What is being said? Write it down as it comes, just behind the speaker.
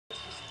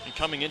And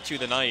coming into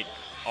the night,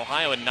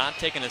 Ohio had not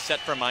taken a set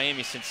from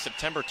Miami since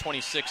September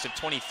 26 of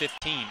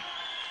 2015.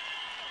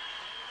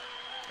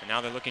 And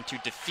now they're looking to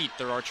defeat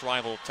their arch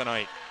rival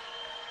tonight.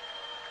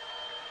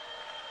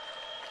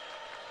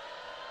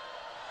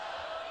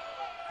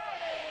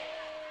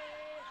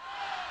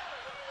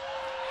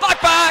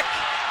 Back!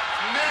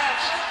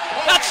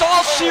 That's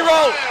all she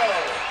wrote!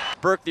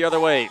 Burke the other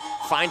way,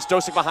 finds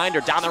Dosick behind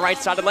her, down the right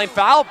side of the lane,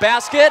 foul,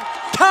 basket,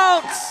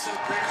 counts!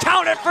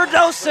 Count it for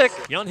Dosick!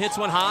 Young hits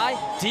one high,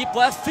 deep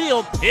left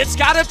field, it's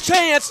got a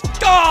chance,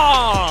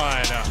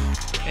 gone!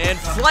 And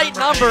flight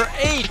number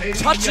 8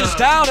 touches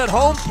down at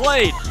home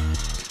plate.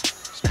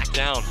 Smack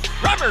down,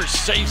 Remmers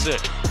saves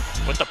it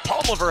with the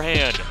palm of her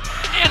hand,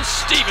 and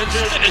Stevens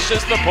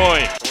finishes the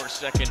point. 4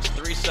 seconds,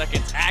 3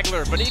 seconds,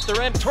 Agler beneath the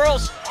rim,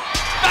 twirls,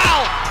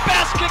 foul,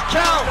 basket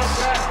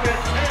counts!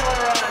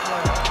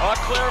 A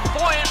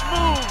clairvoyant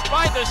move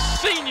by the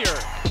senior.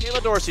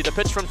 Kayla Dorsey, the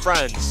pitch from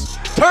Friends.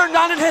 Turned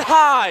on and hit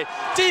high.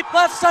 Deep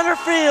left center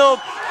field.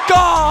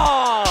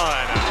 Gone!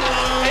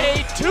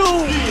 A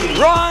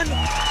 2-run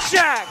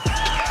jack.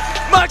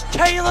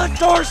 Michaela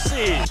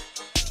Dorsey.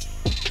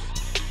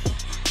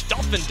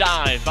 Dolphin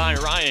dive by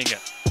Rying.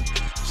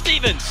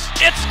 Stevens,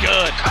 it's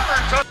good.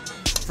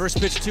 First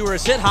pitch to her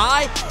is hit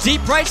high.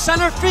 Deep right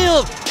center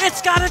field.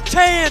 It's got a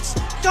chance.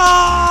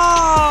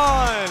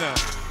 Gone!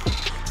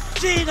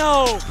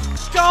 Gino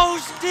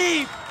goes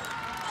deep,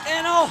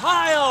 and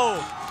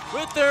Ohio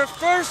with their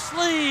first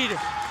lead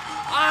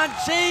on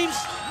James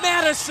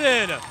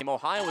Madison.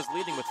 Ohio is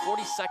leading with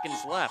 40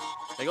 seconds left.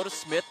 They go to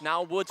Smith,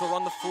 now Woods will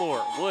run the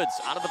floor. Woods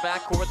out of the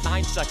backcourt with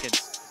 9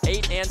 seconds.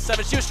 8 and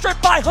 7, she was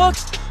stripped by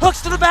Hooks.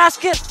 Hooks to the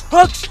basket,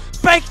 Hooks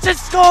banks and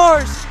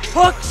scores.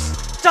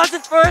 Hooks does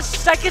it for a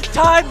second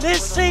time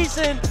this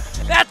season.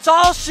 That's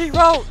all she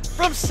wrote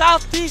from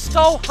Southeast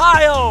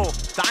Ohio.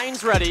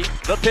 Steins ready,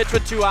 the pitch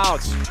with 2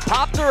 outs.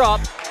 Popped her up,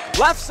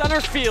 left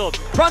center field.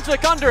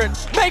 Brunswick under it,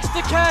 makes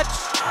the catch.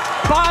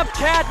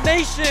 Bobcat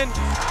Nation,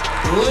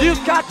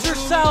 you've got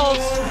yourselves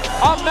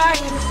a MAC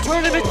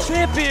tournament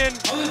champion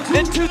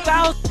in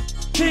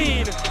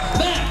 2018.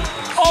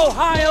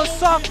 Ohio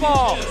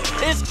softball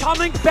is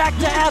coming back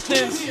to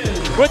Athens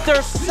with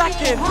their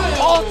second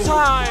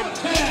all-time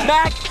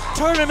MAC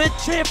tournament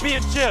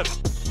championship.